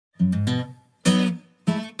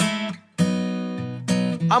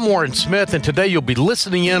I'm Warren Smith, and today you'll be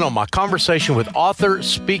listening in on my conversation with author,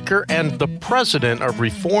 speaker, and the president of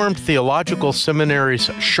Reformed Theological Seminary's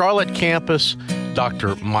Charlotte campus,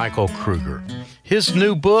 Dr. Michael Kruger. His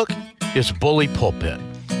new book is Bully Pulpit,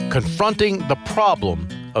 Confronting the Problem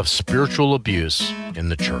of Spiritual Abuse in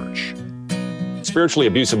the Church. Spiritually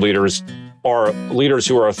abusive leaders are leaders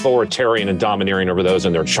who are authoritarian and domineering over those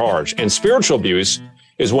in their charge. And spiritual abuse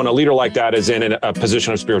is when a leader like that is in a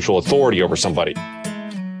position of spiritual authority over somebody.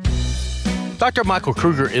 Dr. Michael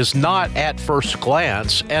Kruger is not, at first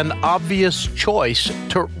glance, an obvious choice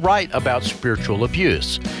to write about spiritual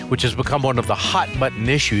abuse, which has become one of the hot-button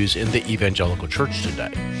issues in the evangelical church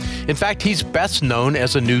today. In fact, he's best known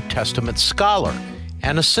as a New Testament scholar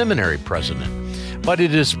and a seminary president. But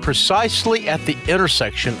it is precisely at the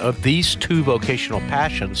intersection of these two vocational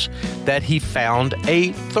passions that he found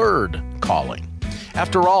a third calling.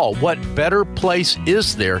 After all, what better place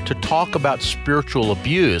is there to talk about spiritual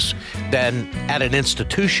abuse than at an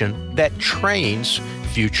institution that trains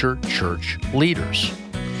future church leaders?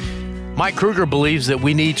 Mike Kruger believes that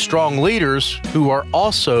we need strong leaders who are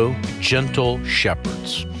also gentle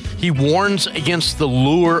shepherds. He warns against the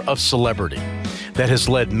lure of celebrity that has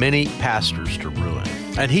led many pastors to ruin.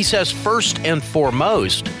 And he says, first and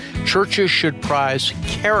foremost, churches should prize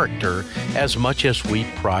character as much as we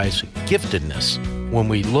prize giftedness when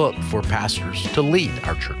we look for pastors to lead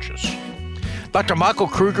our churches. Dr. Michael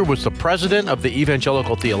Kruger was the president of the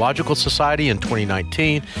Evangelical Theological Society in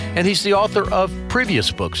 2019, and he's the author of previous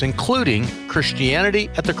books, including Christianity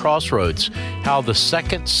at the Crossroads, How the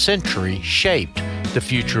Second Century Shaped the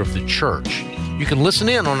Future of the Church. You can listen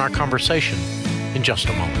in on our conversation in just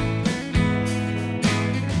a moment.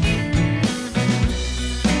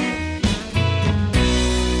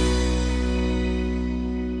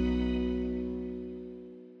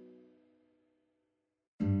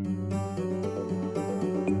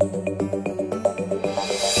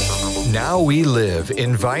 How We Live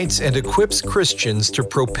invites and equips Christians to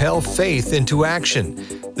propel faith into action.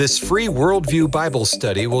 This free worldview Bible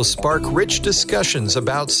study will spark rich discussions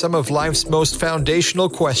about some of life's most foundational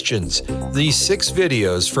questions. These 6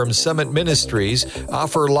 videos from Summit Ministries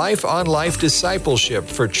offer life-on-life discipleship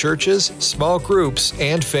for churches, small groups,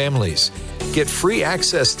 and families. Get free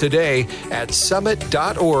access today at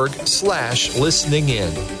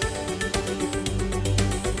summit.org/listening-in.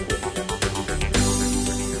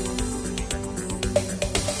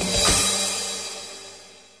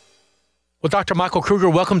 Well, Dr. Michael Kruger,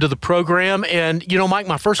 welcome to the program. And, Mike,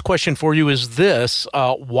 my first question for you is this.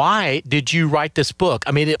 Why did you write this book?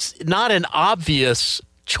 I mean, it's not an obvious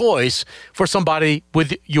choice for somebody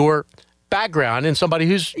with your background and somebody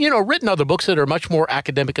who's, written other books that are much more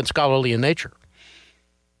academic and scholarly in nature.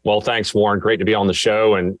 Well, thanks, Warren. Great to be on the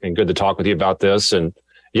show and good to talk with you about this. And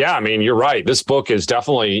yeah, I mean, you're right. This book is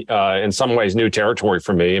definitely, in some ways, new territory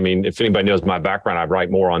for me. I mean, if anybody knows my background, I write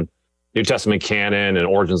more on New Testament canon and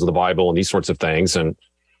origins of the Bible and these sorts of things. And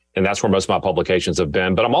that's where most of my publications have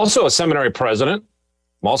been. But I'm also a seminary president.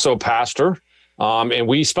 I'm also a pastor. And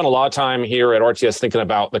we spend a lot of time here at RTS thinking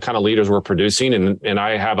about the kind of leaders we're producing. And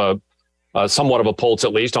I have a somewhat of a pulse,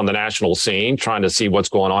 at least on the national scene, trying to see what's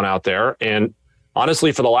going on out there. And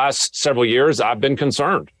honestly, for the last several years, I've been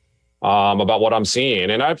concerned about what I'm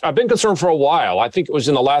seeing. And I've been concerned for a while. I think it was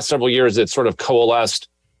in the last several years it sort of coalesced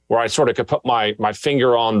where I sort of could put my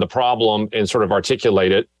finger on the problem and sort of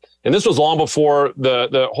articulate it. And this was long before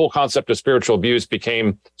the whole concept of spiritual abuse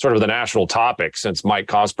became sort of the national topic since Mike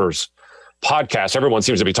Cosper's podcast. Everyone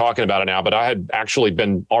seems to be talking about it now, but I had actually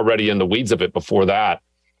been already in the weeds of it before that.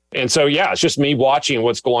 And so, yeah, it's just me watching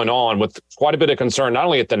what's going on with quite a bit of concern, not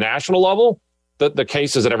only at the national level, the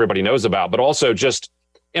cases that everybody knows about, but also just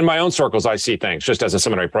in my own circles, I see things just as a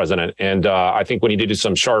seminary president. And I think we need to do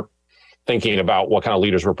some sharp thinking about what kind of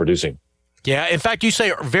leaders we're producing. Yeah. In fact, you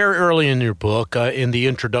say very early in your book, in the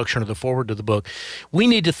introduction or the foreword to the book, we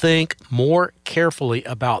need to think more carefully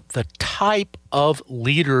about the type of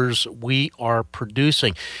leaders we are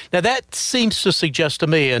producing. Now, that seems to suggest to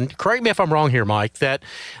me, and correct me if I'm wrong here, Mike, that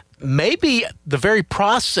maybe the very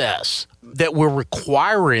process that we're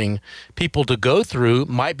requiring people to go through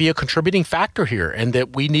might be a contributing factor here, and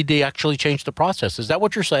that we need to actually change the process. Is that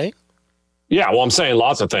what you're saying? Yeah, well, I'm saying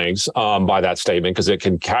lots of things by that statement because it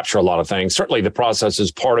can capture a lot of things. Certainly the process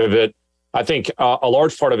is part of it. I think a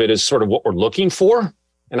large part of it is sort of what we're looking for.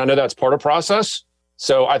 And I know that's part of process.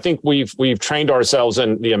 So I think we've trained ourselves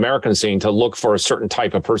in the American scene to look for a certain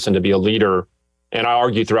type of person to be a leader. And I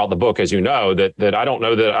argue throughout the book, as you know, that I don't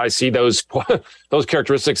know that I see those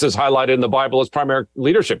characteristics as highlighted in the Bible as primary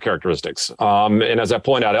leadership characteristics. And as I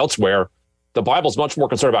point out elsewhere, the Bible's much more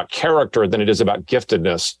concerned about character than it is about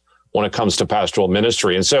giftedness when it comes to pastoral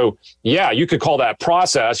ministry. And so, yeah, you could call that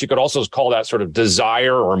process. You could also call that sort of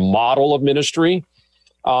desire or model of ministry.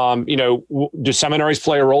 Do seminaries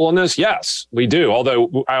play a role in this? Yes, we do.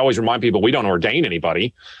 Although I always remind people, we don't ordain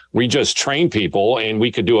anybody. We just train people, and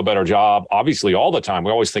we could do a better job, obviously, all the time.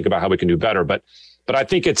 We always think about how we can do better. But I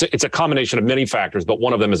think it's a combination of many factors. But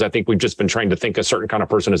one of them is I think we've just been trained to think a certain kind of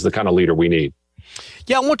person is the kind of leader we need.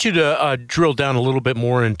 Yeah, I want you to drill down a little bit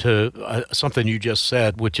more into something you just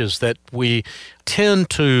said, which is that we tend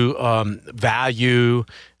to value,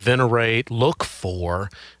 venerate, look for,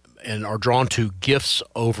 and are drawn to gifts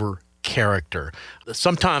over character.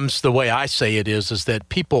 Sometimes the way I say it is that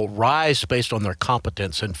people rise based on their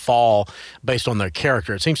competence and fall based on their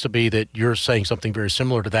character. It seems to be that you're saying something very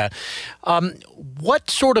similar to that. What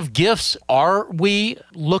sort of gifts are we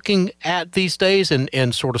looking at these days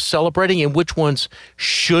and sort of celebrating, and which ones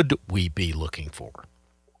should we be looking for?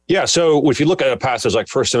 Yeah, so if you look at a passage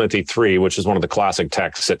like 1 Timothy 3, which is one of the classic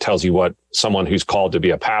texts that tells you what someone who's called to be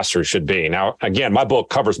a pastor should be. Now, again, my book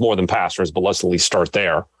covers more than pastors, but let's at least start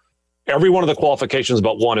there. Every one of the qualifications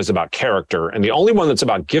but one is about character. And the only one that's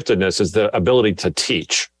about giftedness is the ability to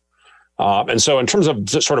teach. And so in terms of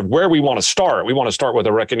sort of where we want to start with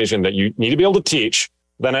a recognition that you need to be able to teach.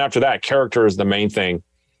 Then after that, character is the main thing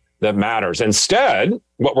that matters. Instead,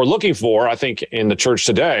 what we're looking for, I think, in the church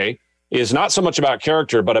today is not so much about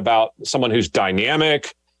character, but about someone who's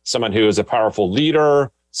dynamic, someone who is a powerful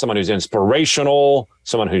leader, someone who's inspirational,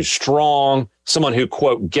 someone who's strong, someone who,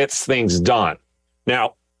 quote, gets things done.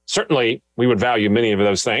 Now, certainly, we would value many of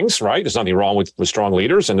those things, right? There's nothing wrong with strong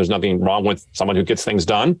leaders, and there's nothing wrong with someone who gets things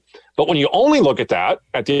done. But when you only look at that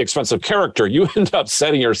at the expense of character, you end up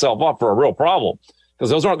setting yourself up for a real problem, because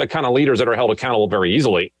those aren't the kind of leaders that are held accountable very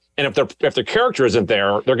easily. And if their character isn't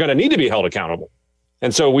there, they're going to need to be held accountable.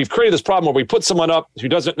 And so we've created this problem where we put someone up who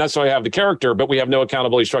doesn't necessarily have the character, but we have no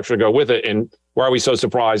accountability structure to go with it. And why are we so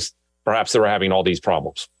surprised, perhaps, that we're having all these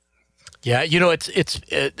problems? Yeah,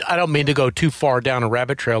 I don't mean to go too far down a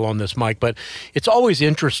rabbit trail on this, Mike, but it's always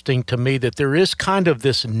interesting to me that there is kind of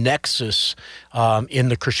this nexus in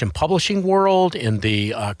the Christian publishing world, in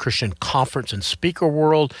the Christian conference and speaker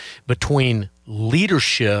world, between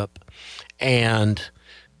leadership and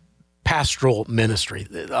pastoral ministry.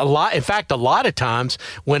 In fact, a lot of times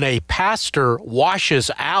when a pastor washes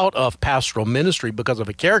out of pastoral ministry because of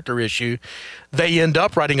a character issue, they end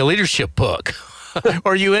up writing a leadership book.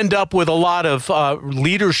 Or you end up with a lot of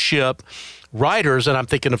leadership writers, and I'm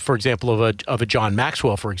thinking of, for example, of a John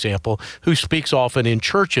Maxwell, for example, who speaks often in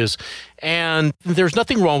churches. And there's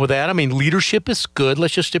nothing wrong with that. I mean, leadership is good.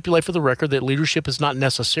 Let's just stipulate for the record that leadership is not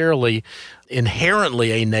necessarily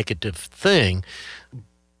inherently a negative thing.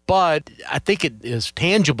 But I think it is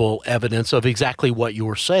tangible evidence of exactly what you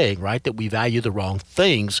were saying, right? That we value the wrong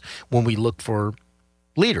things when we look for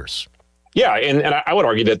leaders. Yeah, and I would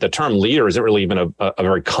argue that the term leader isn't really even a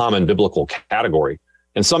very common biblical category.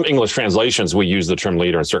 In some English translations, we use the term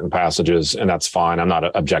leader in certain passages, and that's fine. I'm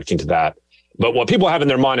not objecting to that. But what people have in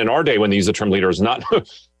their mind in our day when they use the term leader is not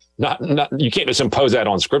you can't just impose that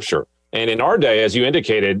on Scripture. And in our day, as you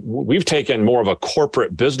indicated, we've taken more of a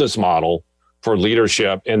corporate business model for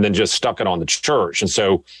leadership and then just stuck it on the church. And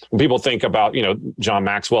so when people think about, John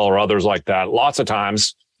Maxwell or others like that, lots of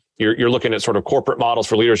times you're looking at sort of corporate models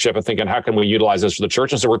for leadership and thinking, how can we utilize this for the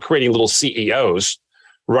church? And so we're creating little CEOs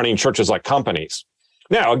running churches like companies.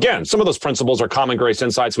 Now, again, some of those principles are common grace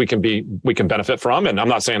insights we can benefit from. And I'm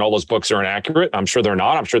not saying all those books are inaccurate. I'm sure they're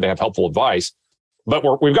not. I'm sure they have helpful advice.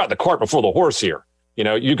 But we've got the cart before the horse here.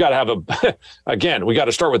 You've got to have we got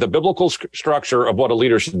to start with the biblical structure of what a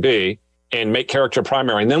leader should be and make character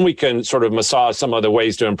primary. And then we can sort of massage some of the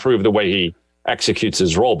ways to improve the way he executes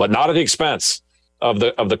his role, but not at the expense of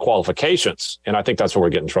the qualifications. And I think that's where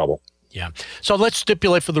we get in trouble. Yeah. So let's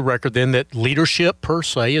stipulate for the record then that leadership per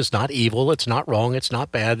se is not evil. It's not wrong. It's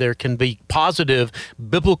not bad. There can be positive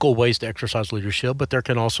biblical ways to exercise leadership, but there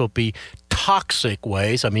can also be toxic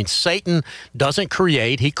ways. I mean, Satan doesn't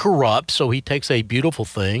create, he corrupts. So he takes a beautiful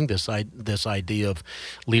thing, this idea of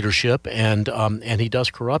leadership, and he does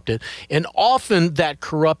corrupt it. And often that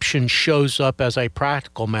corruption shows up as a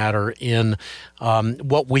practical matter in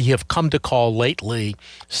what we have come to call lately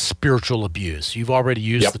spiritual abuse. You've already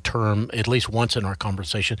used the term at least once in our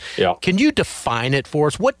conversation. Yeah. Can you define it for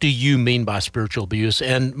us? What do you mean by spiritual abuse?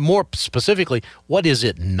 And more specifically, what is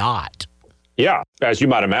it not? Yeah, as you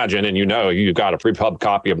might imagine, and you've got a pre-pub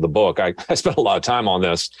copy of the book. I spent a lot of time on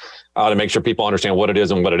this to make sure people understand what it is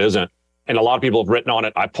and what it isn't. And a lot of people have written on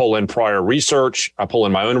it. I pull in prior research. I pull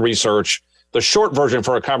in my own research. The short version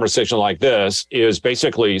for a conversation like this is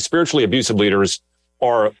basically spiritually abusive leaders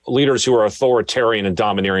are leaders who are authoritarian and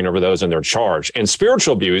domineering over those in their charge. And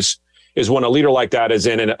spiritual abuse is when a leader like that is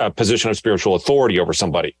in a position of spiritual authority over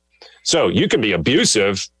somebody. So you can be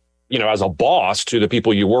abusive, as a boss to the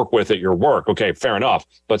people you work with at your work. Okay, fair enough.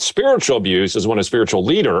 But spiritual abuse is when a spiritual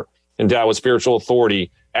leader endowed with spiritual authority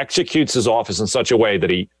executes his office in such a way that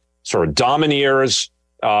he sort of domineers,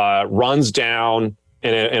 runs down,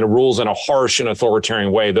 and rules in a harsh and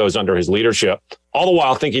authoritarian way those under his leadership, all the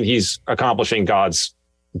while thinking he's accomplishing God's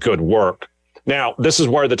good work. Now, this is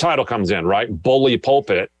where the title comes in, right? Bully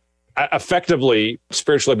pulpit. Effectively,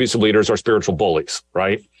 spiritually abusive leaders are spiritual bullies,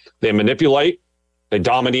 right? They manipulate, they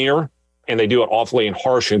domineer, and they do it awfully in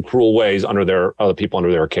harsh and cruel ways under their other people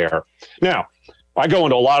under their care. Now, I go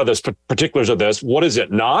into a lot of this particulars of this. What is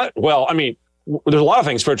it not? Well, I mean, there's a lot of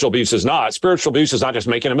things spiritual abuse is not. Spiritual abuse is not just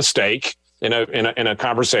making a mistake in a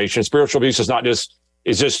conversation. Spiritual abuse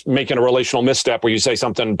is just making a relational misstep where you say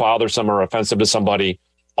something bothersome or offensive to somebody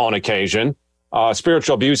on occasion.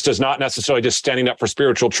 Spiritual abuse is not necessarily just standing up for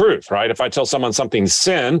spiritual truth, right? If I tell someone something's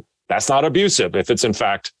sin, that's not abusive if it's in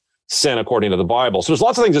fact sin according to the Bible. So there's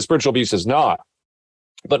lots of things that spiritual abuse is not.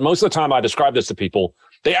 But most of the time I describe this to people,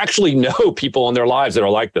 they actually know people in their lives that are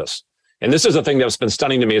like this. And this is a thing that's been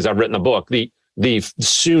stunning to me as I've written the book. The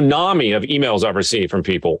tsunami of emails I've received from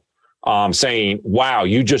people saying, wow,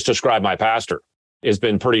 you just described my pastor, has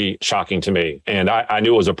been pretty shocking to me. And I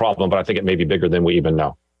knew it was a problem, but I think it may be bigger than we even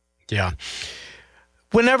know. Yeah.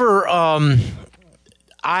 Whenever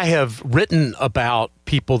I have written about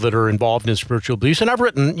people that are involved in spiritual abuse, and I've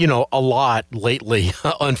written, a lot lately,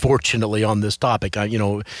 unfortunately, on this topic. I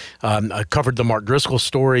covered the Mark Driscoll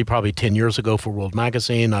story probably 10 years ago for World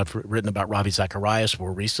Magazine. I've written about Ravi Zacharias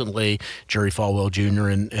more recently, Jerry Falwell Jr.,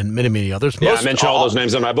 and many, many others. Yeah, I mentioned all those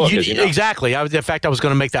names in my book, as you know. Exactly. In fact, I was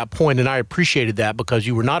going to make that point, and I appreciated that because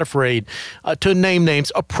you were not afraid to name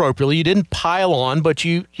names appropriately. You didn't pile on, but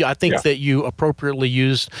I think that you appropriately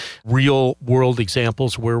used real-world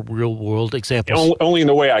examples where real-world examples... Only in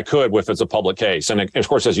the way I could if it's a public case. And of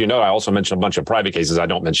course, as you know, I also mentioned a bunch of private cases I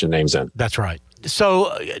don't mention names in. That's right.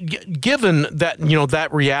 So given that,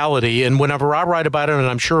 that reality, and whenever I write about it, and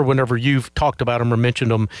I'm sure whenever you've talked about them or mentioned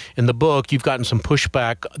them in the book, you've gotten some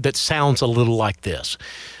pushback that sounds a little like this.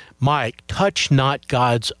 Mike, touch not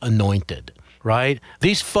God's anointed. Right?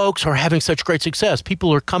 These folks are having such great success.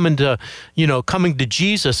 People are coming to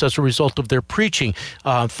Jesus as a result of their preaching.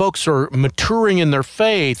 Folks are maturing in their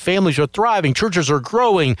faith. Families are thriving. Churches are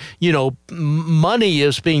growing. Money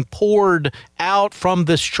is being poured out from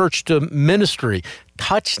this church to ministry.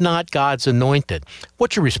 Touch not God's anointed.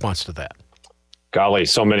 What's your response to that? Golly,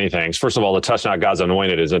 so many things. First of all, the touch not God's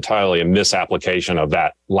anointed is entirely a misapplication of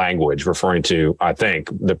that language, referring to, I think,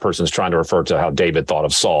 the person's trying to refer to how David thought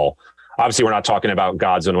of Saul. Obviously, we're not talking about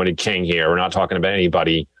God's anointed king here. We're not talking about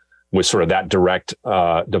anybody with sort of that direct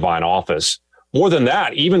divine office. More than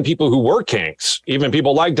that, even people who were kings, even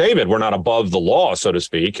people like David, were not above the law, so to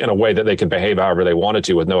speak, in a way that they could behave however they wanted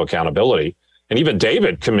to with no accountability. And even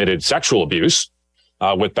David committed sexual abuse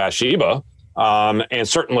with Bathsheba and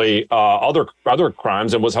certainly other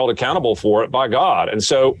crimes and was held accountable for it by God. And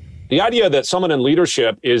so the idea that someone in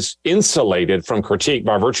leadership is insulated from critique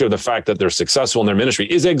by virtue of the fact that they're successful in their ministry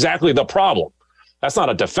is exactly the problem. That's not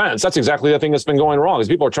a defense. That's exactly the thing that's been going wrong, is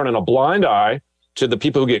people are turning a blind eye to the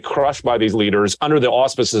people who get crushed by these leaders under the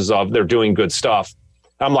auspices of they're doing good stuff.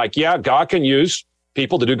 I'm like, yeah, God can use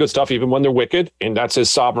people to do good stuff even when they're wicked, and that's his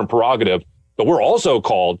sovereign prerogative. But we're also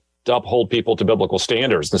called to uphold people to biblical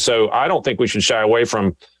standards. And so I don't think we should shy away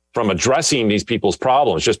from addressing these people's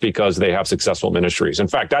problems just because they have successful ministries. In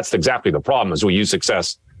fact, that's exactly the problem, is we use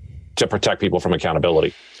success to protect people from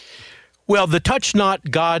accountability. Well, the touch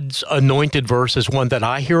not God's anointed verse is one that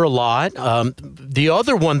I hear a lot. The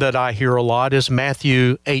other one that I hear a lot is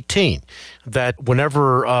Matthew 18, that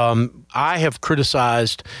whenever I have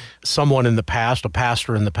criticized someone in the past, a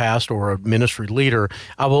pastor in the past, or a ministry leader,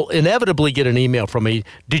 I will inevitably get an email from me.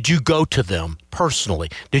 Did you go to them personally?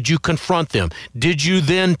 Did you confront them? Did you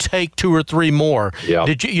then take 2 or 3 more? Yeah.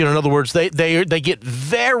 Did you, in other words, they get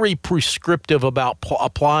very prescriptive about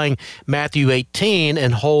applying Matthew 18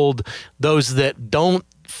 and hold those that don't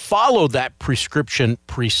follow that prescription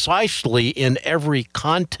precisely in every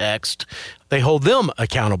context, they hold them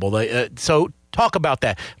accountable. So talk about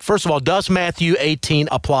that. First of all, does Matthew 18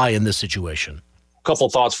 apply in this situation? A couple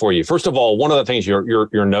of thoughts for you. First of all, one of the things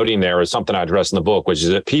you're noting there is something I address in the book, which is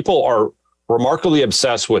that people are remarkably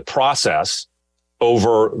obsessed with process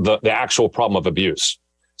over the actual problem of abuse.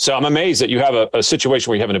 So I'm amazed that you have a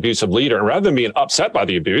situation where you have an abusive leader, and rather than being upset by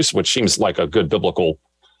the abuse, which seems like a good biblical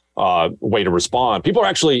way to respond, people are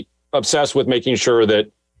actually obsessed with making sure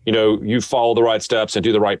that you follow the right steps and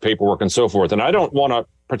do the right paperwork and so forth. And I don't want to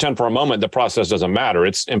pretend for a moment the process doesn't matter.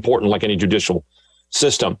 It's important like any judicial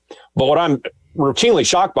system. But what I'm routinely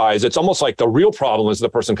shocked by is it's almost like the real problem is the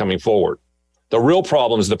person coming forward. The real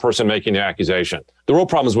problem is the person making the accusation. The real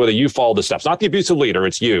problem is whether you follow the steps, not the abusive leader.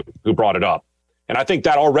 It's you who brought it up. And I think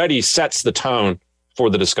that already sets the tone for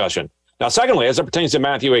the discussion. Now, secondly, as it pertains to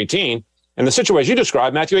Matthew 18, and the situation you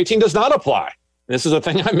described, Matthew 18 does not apply. And this is a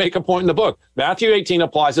thing I make a point in the book. Matthew 18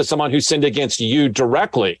 applies to someone who sinned against you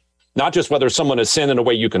directly, not just whether someone has sinned in a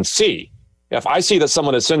way you can see. If I see that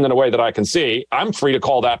someone has sinned in a way that I can see, I'm free to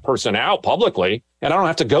call that person out publicly, and I don't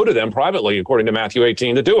have to go to them privately, according to Matthew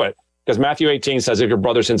 18, to do it. Because Matthew 18 says if your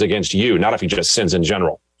brother sins against you, not if he just sins in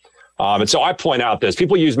general. And so I point out this.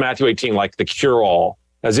 People use Matthew 18 like the cure-all,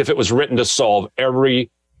 as if it was written to solve every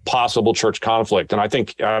possible church conflict. And I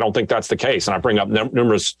don't think that's the case. And I bring up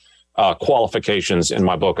numerous qualifications in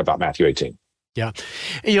my book about Matthew 18. Yeah.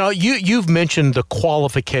 You've mentioned the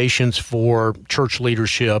qualifications for church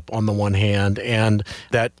leadership on the one hand, and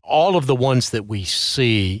that all of the ones that we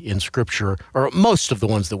see in Scripture, or most of the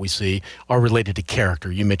ones that we see, are related to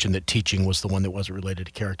character. You mentioned that teaching was the one that wasn't related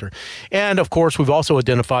to character. And of course, we've also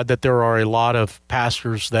identified that there are a lot of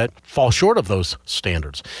pastors that fall short of those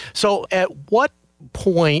standards. So at what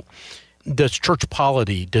point does church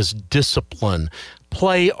polity, does discipline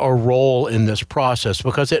play a role in this process?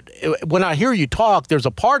 Because when I hear you talk, there's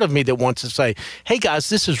a part of me that wants to say, hey guys,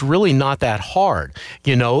 this is really not that hard.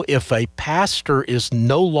 If a pastor is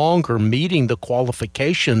no longer meeting the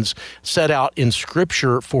qualifications set out in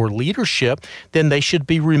Scripture for leadership, then they should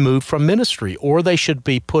be removed from ministry, or they should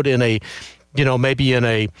be put in maybe in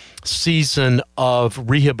a season of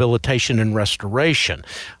rehabilitation and restoration.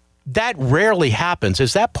 That rarely happens.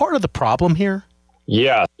 Is that part of the problem here?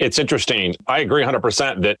 Yeah, it's interesting. I agree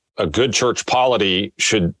 100% that a good church polity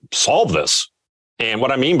should solve this. And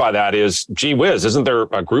what I mean by that is, gee whiz, isn't there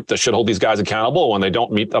a group that should hold these guys accountable when they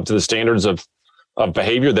don't meet up to the standards of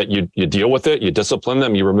behavior, that you deal with it, you discipline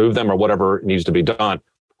them, you remove them, or whatever needs to be done?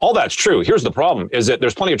 All that's true. Here's the problem, is that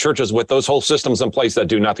there's plenty of churches with those whole systems in place that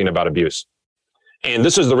do nothing about abuse. And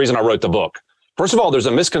this is the reason I wrote the book. First of all, there's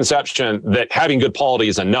a misconception that having good polity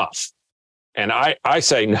is enough. And I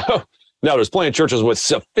say, no, there's plenty of churches with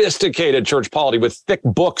sophisticated church polity, with thick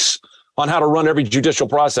books on how to run every judicial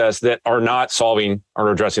process, that are not solving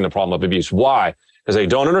or addressing the problem of abuse. Why? Because they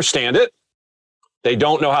don't understand it. They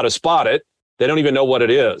don't know how to spot it. They don't even know what it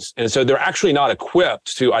is. And so they're actually not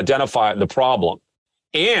equipped to identify the problem.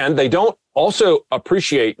 And they don't also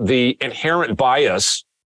appreciate the inherent bias,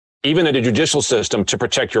 even in the judicial system, to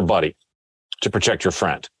protect your buddy, to protect your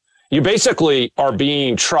friend. You basically are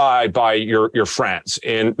being tried by your friends.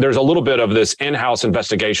 And there's a little bit of this in-house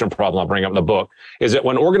investigation problem I bring up in the book, is that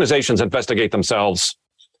when organizations investigate themselves,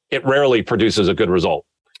 it rarely produces a good result.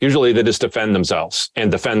 Usually they just defend themselves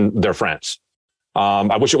and defend their friends.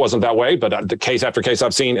 I wish it wasn't that way, but the case after case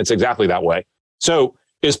I've seen, it's exactly that way. So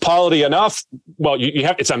is polity enough? Well, you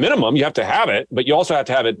have, it's a minimum. You have to have it, but you also have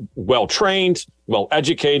to have it well-trained,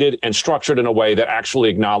 well-educated, and structured in a way that actually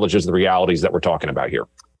acknowledges the realities that we're talking about here.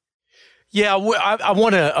 Yeah, I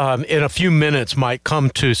want to, in a few minutes, Mike,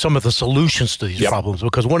 come to some of the solutions to these problems,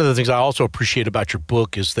 because one of the things I also appreciate about your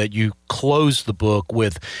book is that you close the book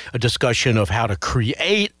with a discussion of how to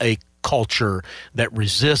create a culture that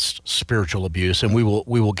resists spiritual abuse, and we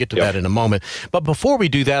will get to that in a moment. But before we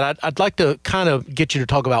do that, I'd like to kind of get you to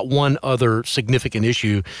talk about one other significant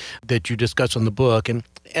issue that you discuss in the book, and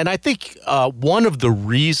I think one of the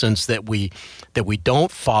reasons that we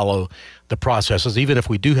don't follow the processes, even if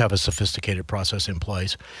we do have a sophisticated process in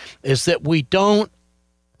place, is that we don't.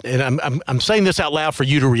 And I'm saying this out loud for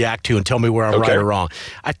you to react to and tell me where I'm right or wrong.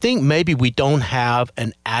 I think maybe we don't have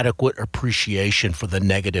an adequate appreciation for the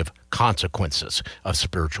negative consequences of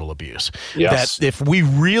spiritual abuse. Yes. That if we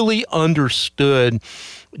really understood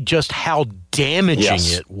just how damaging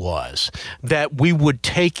it was, that we would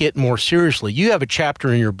take it more seriously. You have a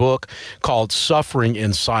chapter in your book called Suffering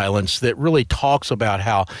in Silence that really talks about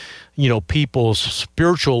how, people's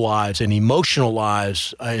spiritual lives and emotional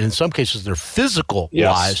lives, and in some cases their physical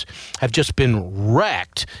lives, have just been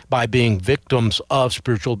wrecked by being victims of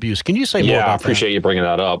spiritual abuse. Can you say more about that? Yeah, I appreciate you bringing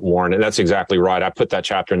that up, Warren. And that's exactly right. I put that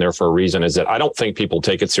chapter in there for a reason, is that I don't think people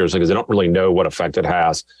take it seriously because they don't really know what effect it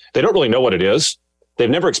has. They don't really know what it is. They've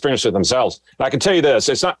never experienced it themselves. And I can tell you this,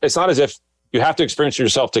 it's not as if you have to experience it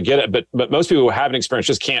yourself to get it, but most people who haven't experienced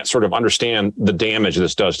just can't sort of understand the damage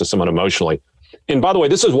this does to someone emotionally. And by the way,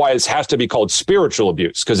 this is why it has to be called spiritual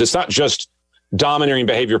abuse, because it's not just domineering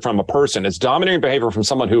behavior from a person. It's domineering behavior from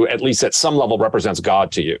someone who, at least at some level, represents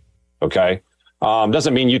God to you. Okay.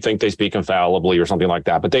 Doesn't mean you think they speak infallibly or something like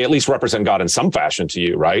that, but they at least represent God in some fashion to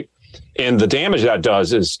you, right? And the damage that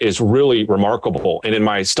does is really remarkable. And in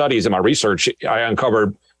my studies and my research, I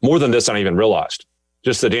uncovered more than this than I even realized.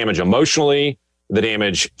 Just the damage emotionally, the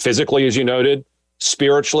damage physically, as you noted,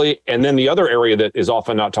 spiritually. And then the other area that is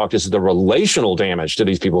often not talked is the relational damage to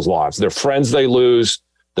these people's lives. Their friends they lose,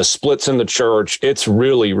 the splits in the church. It's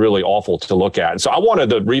really, really awful to look at. And so I wanted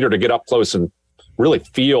the reader to get up close and really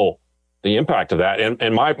feel the impact of that.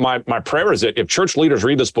 And my prayer is that if church leaders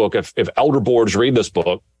read this book, if elder boards read this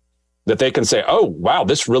book, that they can say, oh, wow,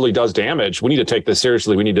 this really does damage. We need to take this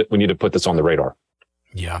seriously. We need to put this on the radar.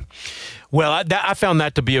 Yeah. Well, I found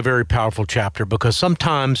that to be a very powerful chapter because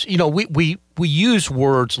sometimes, we use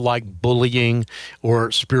words like bullying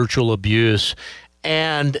or spiritual abuse,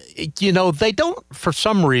 and, they don't, for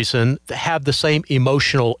some reason, have the same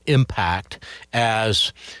emotional impact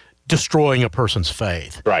as destroying a person's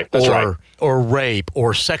faith. Right. That's right. Or rape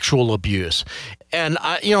or sexual abuse. And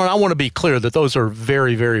I want to be clear that those are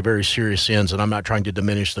very, very, very serious sins, and I'm not trying to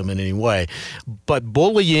diminish them in any way. But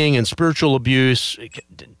bullying and spiritual abuse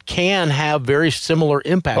can have very similar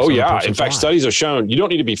impacts. Oh, yeah. In fact, studies have shown you don't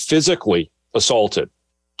need to be physically assaulted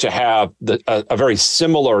to have a very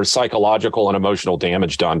similar psychological and emotional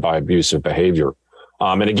damage done by abusive behavior.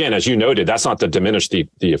 And again, as you noted, that's not to diminish the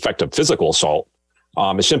effect of physical assault.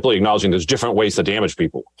 It's simply acknowledging there's different ways to damage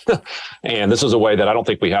people. And this is a way that I don't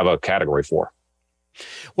think we have a category for.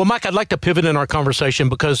 Well, Mike, I'd like to pivot in our conversation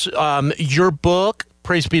because your book,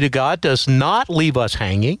 Praise Be to God, does not leave us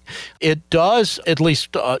hanging. It does at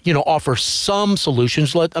least, offer some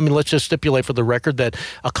solutions. Let's just stipulate for the record that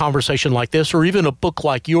a conversation like this or even a book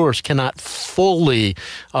like yours cannot fully,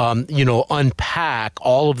 unpack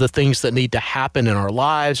all of the things that need to happen in our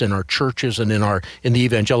lives, in our churches, and in the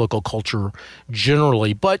evangelical culture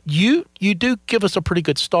generally. But you do give us a pretty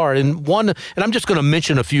good start. And I'm just going to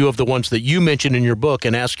mention a few of the ones that you mentioned in your book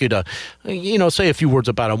and ask you to, say a few words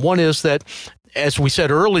about them. One is that, as we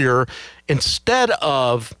said earlier, instead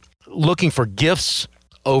of looking for gifts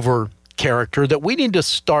over character, that we need to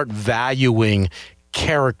start valuing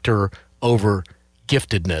character over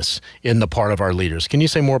giftedness in the part of our leaders. Can you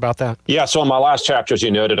say more about that? Yeah. So in my last chapter, as you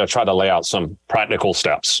noted, I tried to lay out some practical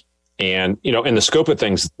steps. And, in the scope of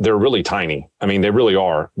things, they're really tiny. I mean, they really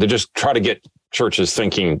are. They just try to get churches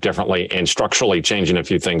thinking differently and structurally changing a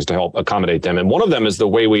few things to help accommodate them. And one of them is the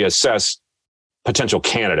way we assess potential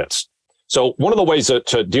candidates. So one of the ways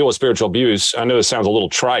to deal with spiritual abuse, I know this sounds a little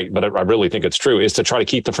trite, but I really think it's true, is to try to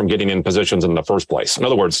keep them from getting in positions in the first place. In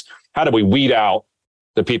other words, how do we weed out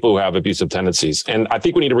the people who have abusive tendencies? And I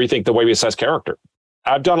think we need to rethink the way we assess character.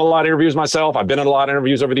 I've done a lot of interviews myself. I've been in a lot of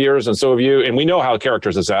interviews over the years, and so have you. And we know how character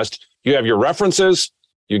is assessed. You have your references,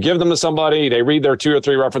 you give them to somebody, they read their 2 or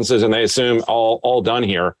 3 references, and they assume all done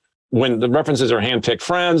here. When the references are handpicked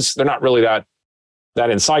friends, they're not really that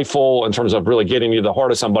insightful in terms of really getting you to the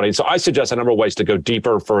heart of somebody. So I suggest a number of ways to go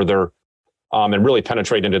deeper, further, and really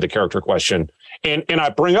penetrate into the character question. And I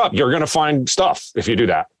bring up, you're going to find stuff if you do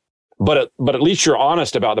that. But at least you're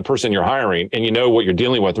honest about the person you're hiring and you know what you're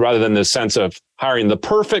dealing with, rather than this sense of hiring the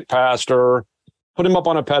perfect pastor, put him up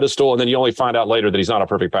on a pedestal, and then you only find out later that he's not a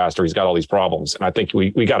perfect pastor. He's got all these problems. And I think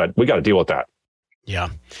we got to deal with that. Yeah.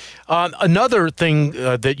 Another thing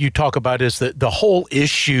that you talk about is the whole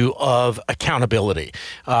issue of accountability.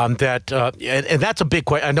 And that's a big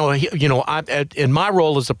question. I know, in my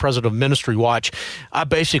role as the president of Ministry Watch, I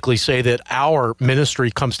basically say that our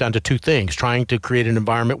ministry comes down to 2 things: trying to create an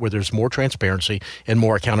environment where there's more transparency and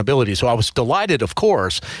more accountability. So I was delighted, of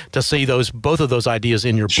course, to see both of those ideas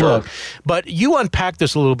in your book. But you unpack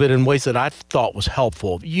this a little bit in ways that I thought was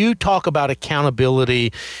helpful. You talk about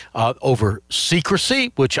accountability over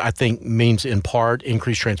secrecy, which I think means in part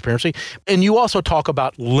increased transparency. And you also talk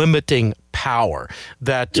about limiting power.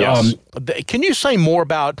 Yes. Can you say more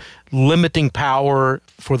about limiting power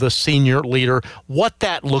for the senior leader, what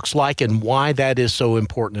that looks like and why that is so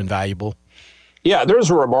important and valuable? Yeah,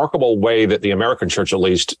 there's a remarkable way that the American church, at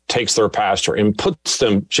least, takes their pastor and puts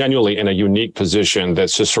them genuinely in a unique position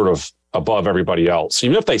that's just sort of above everybody else.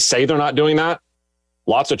 Even if they say they're not doing that,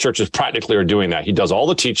 lots of churches practically are doing that. He does all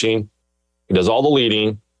the teaching. He does all the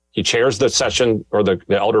leading. He chairs the session or the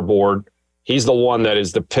elder board. He's the one that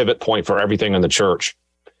is the pivot point for everything in the church.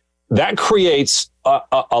 That creates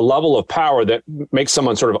a level of power that makes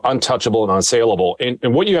someone sort of untouchable and unassailable.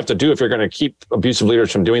 And what you have to do if you're going to keep abusive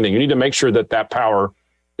leaders from doing that, you need to make sure that power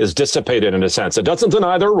is dissipated in a sense. It doesn't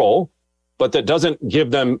deny their role, but that doesn't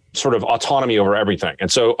give them sort of autonomy over everything.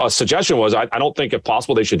 And so a suggestion was, I don't think if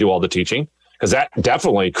possible they should do all the teaching, because that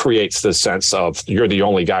definitely creates this sense of you're the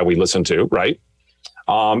only guy we listen to, right?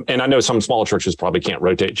 And I know some smaller churches probably can't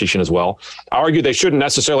rotate teaching as well. I argue they shouldn't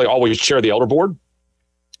necessarily always chair the elder board.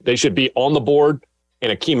 They should be on the board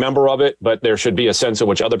and a key member of it, but there should be a sense in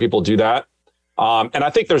which other people do that. And I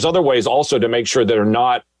think there's other ways also to make sure they're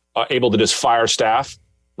not able to just fire staff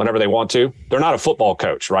whenever they want to. They're not a football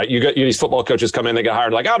coach, right? You get these football coaches come in, they get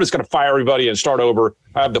hired like, I'm just going to fire everybody and start over.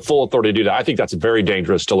 I have the full authority to do that. I think that's very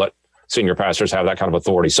dangerous to let senior pastors have that kind of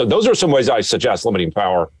authority. So those are some ways I suggest limiting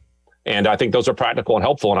power. And I think those are practical and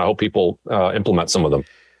helpful, and I hope people implement some of them.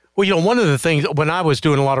 Well, one of the things, when I was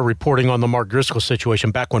doing a lot of reporting on the Mark Driscoll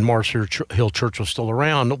situation back when Mars Hill Church was still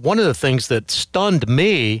around, one of the things that stunned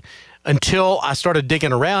me until I started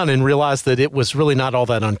digging around and realized that it was really not all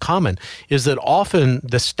that uncommon, is that often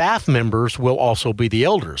the staff members will also be the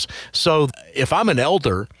elders. So if I'm an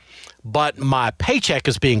elder, but my paycheck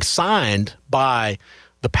is being signed by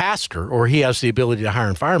the pastor, or he has the ability to hire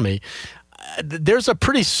and fire me, there's a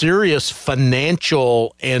pretty serious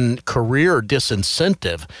financial and career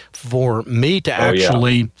disincentive for me to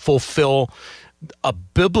actually fulfill a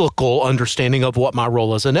biblical understanding of what my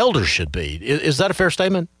role as an elder should be. Is that a fair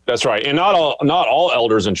statement? That's right. And not all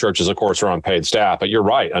elders in churches, of course, are on paid staff, but you're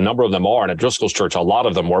right. A number of them are. And at Driscoll's church, a lot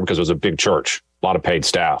of them were because it was a big church, a lot of paid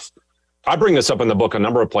staff. I bring this up in the book a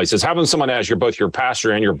number of places. Having someone as both your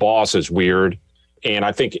pastor and your boss is weird. And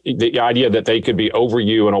I think the idea that they could be over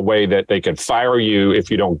you in a way that they could fire you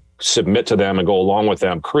if you don't submit to them and go along with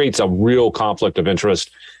them creates a real conflict of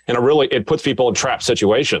interest. And it puts people in trapped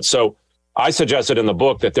situations. So I suggested in the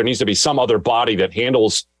book that there needs to be some other body that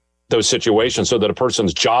handles those situations so that a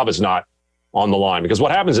person's job is not on the line. Because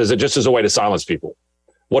what happens is it just is a way to silence people.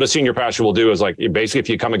 What a senior pastor will do is like, basically, if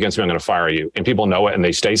you come against me, I'm going to fire you. And people know it and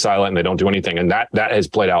they stay silent and they don't do anything. And that has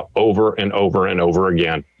played out over and over and over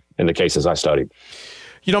again in the cases I studied.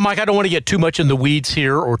 Mike, I don't want to get too much in the weeds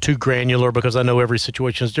here or too granular because I know every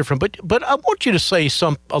situation is different, but I want you to say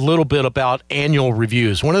a little bit about annual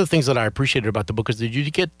reviews. One of the things that I appreciated about the book is that you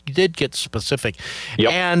did get specific.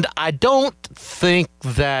 Yep. And I don't think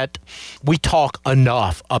that we talk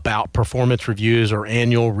enough about performance reviews or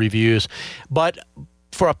annual reviews, but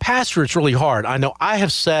for a pastor, it's really hard. I know I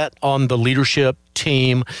have sat on the leadership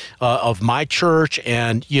team of my church,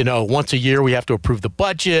 and once a year we have to approve the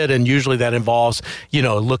budget, and usually that involves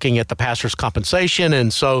looking at the pastor's compensation.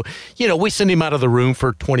 And so we send him out of the room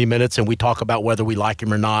for 20 minutes and we talk about whether we like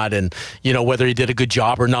him or not, and whether he did a good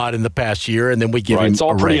job or not in the past year, and then we give him it's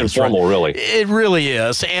all pretty informal, really. It really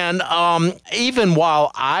is. And even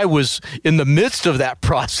while I was in the midst of that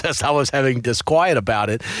process, I was having disquiet about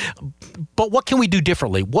it. But what can we do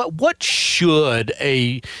differently? What should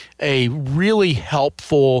a really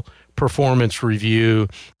helpful performance review,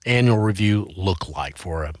 annual review look like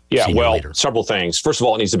for a senior leader? Several things. First of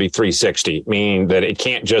all, it needs to be 360, meaning that it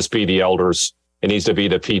can't just be the elders. It needs to be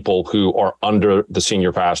the people who are under the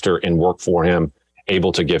senior pastor and work for him,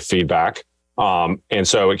 able to give feedback. And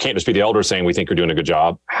so it can't just be the elders saying, we think you're doing a good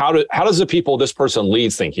job. How does the people this person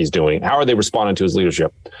leads think he's doing? How are they responding to his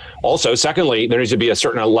leadership? Also, secondly, there needs to be a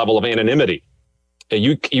certain level of anonymity.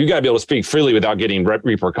 You got to be able to speak freely without getting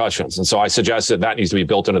repercussions. And so I suggested that needs to be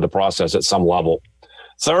built into the process at some level.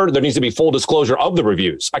 Third, there needs to be full disclosure of the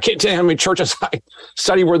reviews. I can't tell you how many churches I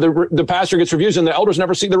study where the pastor gets reviews and the elders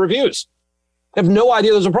never see the reviews. They have no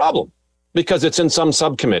idea there's a problem because it's in some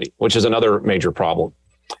subcommittee, which is another major problem.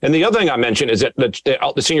 And the other thing I mentioned is that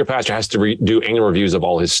the senior pastor has to do annual reviews of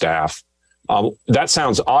all his staff. That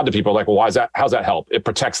sounds odd to people, like, well, how's that help? It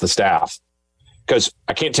protects the staff. Because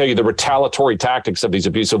I can't tell you the retaliatory tactics of these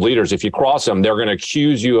abusive leaders. If you cross them, they're going to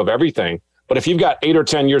accuse you of everything. But if you've got 8 or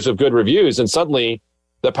 10 years of good reviews and suddenly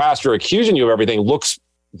the pastor accusing you of everything looks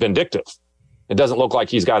vindictive, it doesn't look like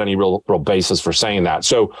he's got any real basis for saying that.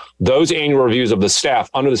 So those annual reviews of the staff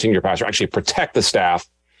under the senior pastor actually protect the staff.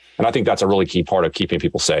 And I think that's a really key part of keeping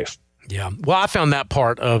people safe. Yeah. Well, I found that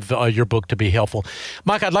part of your book to be helpful.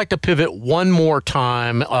 Mike, I'd like to pivot one more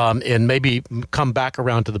time and maybe come back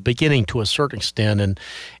around to the beginning to a certain extent. And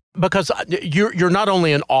because you're not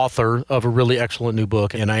only an author of a really excellent new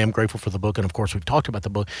book, and I am grateful for the book, and of course we've talked about the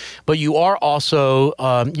book, but you are also,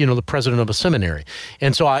 the president of a seminary.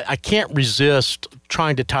 And so I can't resist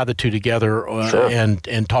trying to tie the two together Sure.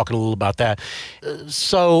 and talking a little about that.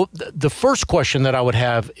 So the first question that I would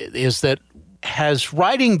have is that, has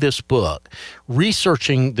writing this book,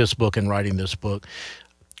 researching this book and writing this book,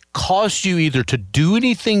 caused you either to do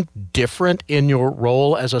anything different in your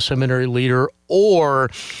role as a seminary leader,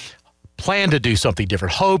 or plan to do something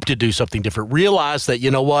different, hope to do something different, realize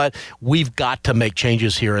that, we've got to make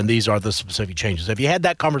changes here, and these are the specific changes? Have you had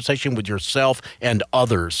that conversation with yourself and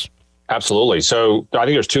others? Absolutely. So I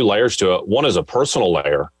think there's 2 layers to it. One is a personal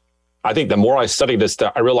layer. I think the more I study this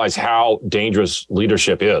stuff, I realize how dangerous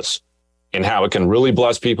leadership is and how it can really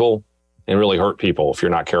bless people and really hurt people if you're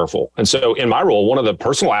not careful. And so in my role, one of the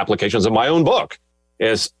personal applications of my own book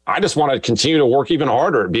is I just want to continue to work even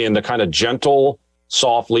harder at being the kind of gentle,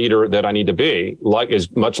 soft leader that I need to be, like as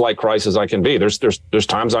much like Christ as I can be. There's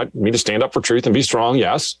times I need to stand up for truth and be strong,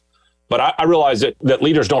 yes. But I realize that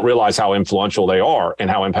leaders don't realize how influential they are and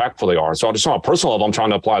how impactful they are. So just on a personal level, I'm trying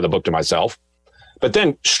to apply the book to myself. But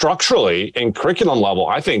then structurally and curriculum level,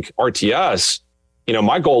 I think RTS,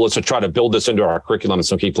 my goal is to try to build this into our curriculum in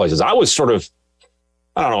some key places. I was sort of,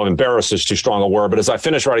 I don't know, embarrassed is too strong a word, but as I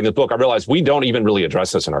finished writing the book, I realized we don't even really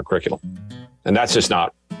address this in our curriculum. And that's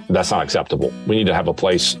not acceptable. We need to have a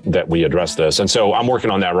place that we address this. And so I'm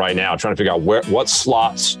working on that right now, trying to figure out what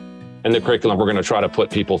slots in the curriculum we're going to try to put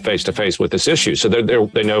people face to face with this issue. So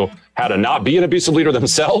they know how to not be an abusive leader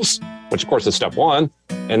themselves, which of course is step one,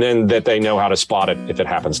 and then that they know how to spot it if it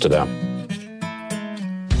happens to them.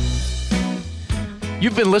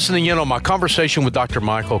 You've been listening in on my conversation with Dr.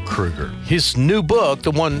 Michael Kruger. His new book, the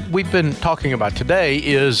one we've been talking about today,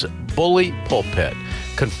 is Bully Pulpit: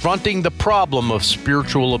 Confronting the Problem of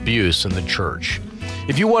Spiritual Abuse in the Church.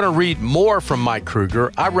 If you want to read more from Mike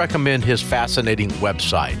Kruger, I recommend his fascinating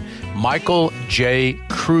website,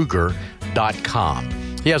 michaeljkruger.com.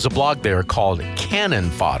 He has a blog there called Cannon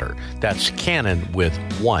Fodder. That's Cannon with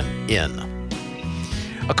one N.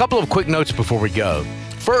 A couple of quick notes before we go.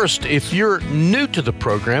 First, if you're new to the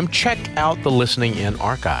program, check out the Listening In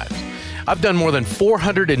archives. I've done more than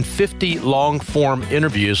 450 long-form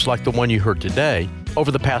interviews like the one you heard today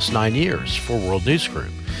over the past 9 years for World News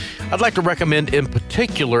Group. I'd like to recommend in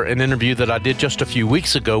particular an interview that I did just a few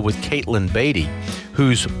weeks ago with Caitlin Beatty,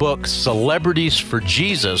 whose book Celebrities for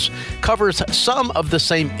Jesus covers some of the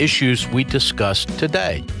same issues we discussed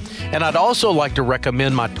today. And I'd also like to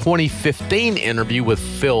recommend my 2015 interview with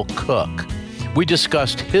Phil Cook. We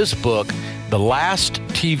discussed his book, The Last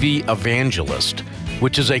TV Evangelist,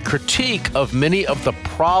 which is a critique of many of the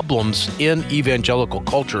problems in evangelical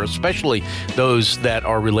culture, especially those that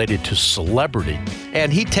are related to celebrity.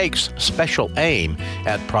 And he takes special aim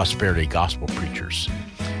at prosperity gospel preachers.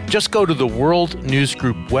 Just go to the World News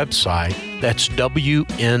Group website, that's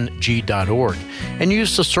WNG.org, and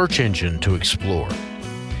use the search engine to explore.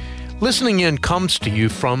 Listening In comes to you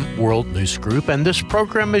from World News Group, and this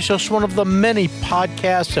program is just one of the many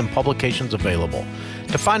podcasts and publications available.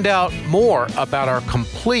 To find out more about our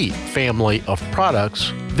complete family of products,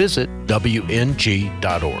 visit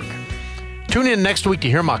WNG.org. Tune in next week to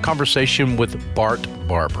hear my conversation with Bart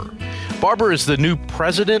Barber. Barber is the new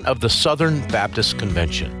president of the Southern Baptist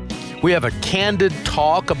Convention. We have a candid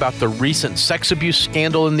talk about the recent sex abuse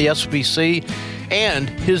scandal in the SBC and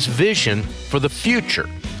his vision for the future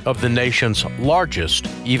of the nation's largest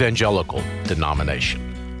evangelical denomination.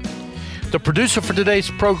 The producer for today's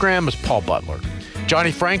program is Paul Butler.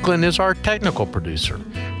 Johnny Franklin is our technical producer.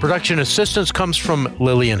 Production assistance comes from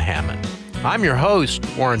Lillian Hammond. I'm your host,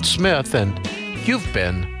 Warren Smith, and you've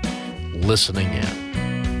been listening in.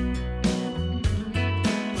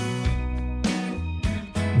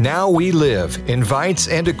 Now We Live invites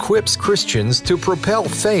and equips Christians to propel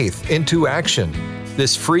faith into action.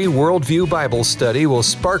 This free Worldview Bible study will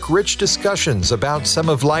spark rich discussions about some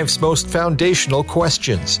of life's most foundational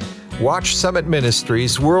questions. Watch Summit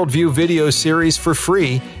Ministries Worldview video series for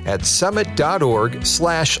free at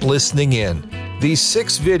summit.org/listeningin. These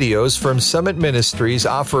 6 videos from Summit Ministries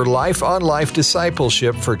offer life-on-life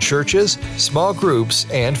discipleship for churches, small groups,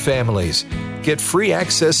 and families. Get free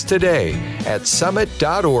access today at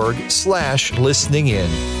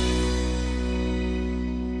summit.org/listeningin.